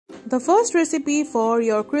The first recipe for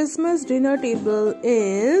your Christmas dinner table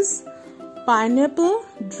is pineapple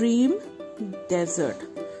dream dessert.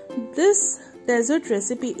 This dessert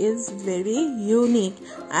recipe is very unique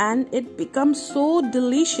and it becomes so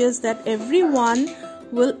delicious that everyone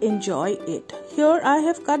will enjoy it. Here I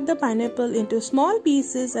have cut the pineapple into small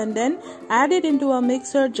pieces and then add it into a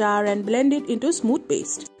mixer jar and blend it into smooth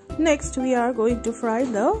paste. Next we are going to fry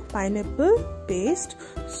the pineapple paste,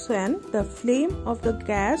 and the flame of the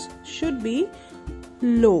gas should be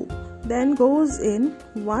low. Then goes in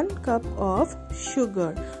 1 cup of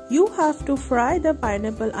sugar. You have to fry the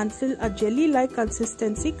pineapple until a jelly-like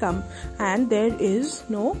consistency comes and there is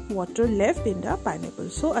no water left in the pineapple.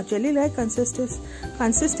 So a jelly-like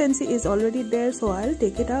consistency is already there, so I'll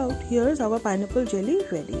take it out. Here's our pineapple jelly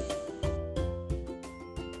ready.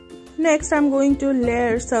 Next I'm going to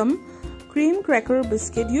layer some cream cracker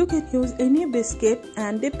biscuit. You can use any biscuit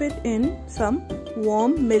and dip it in some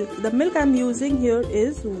warm milk. The milk I'm using here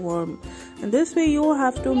is warm, and this way you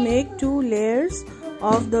have to make 2 layers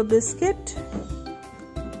of the biscuit,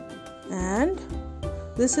 and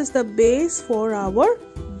this is the base for our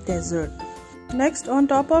dessert. Next, on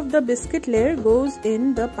top of the biscuit layer goes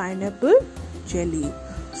in the pineapple jelly.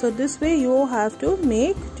 So this way you have to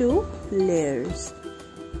make 2 layers,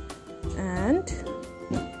 and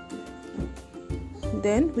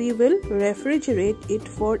then we will refrigerate it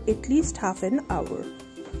for at least half an hour.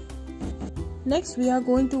 Next we are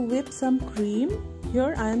going to whip some cream.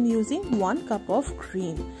 Here I am using 1 cup of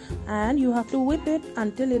cream, and you have to whip it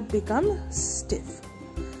until it becomes stiff,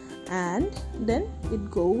 and then it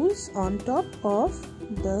goes on top of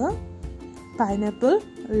the pineapple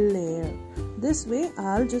layer. This way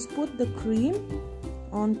I'll just put the cream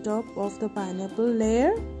on top of the pineapple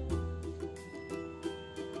layer.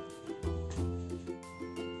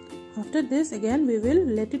 After this, again we will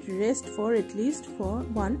let it rest for at least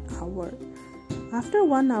 1 hour. After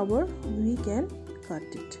 1 hour we can cut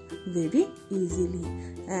it very easily,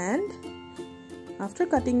 and after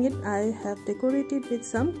cutting it I have decorated with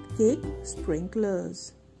some cake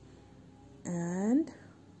sprinklers, and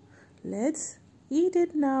let's eat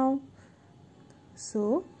it now.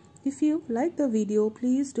 So if you like the video,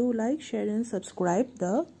 please do like, share and subscribe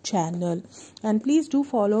the channel, and please do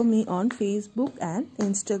follow me on Facebook and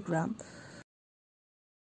Instagram.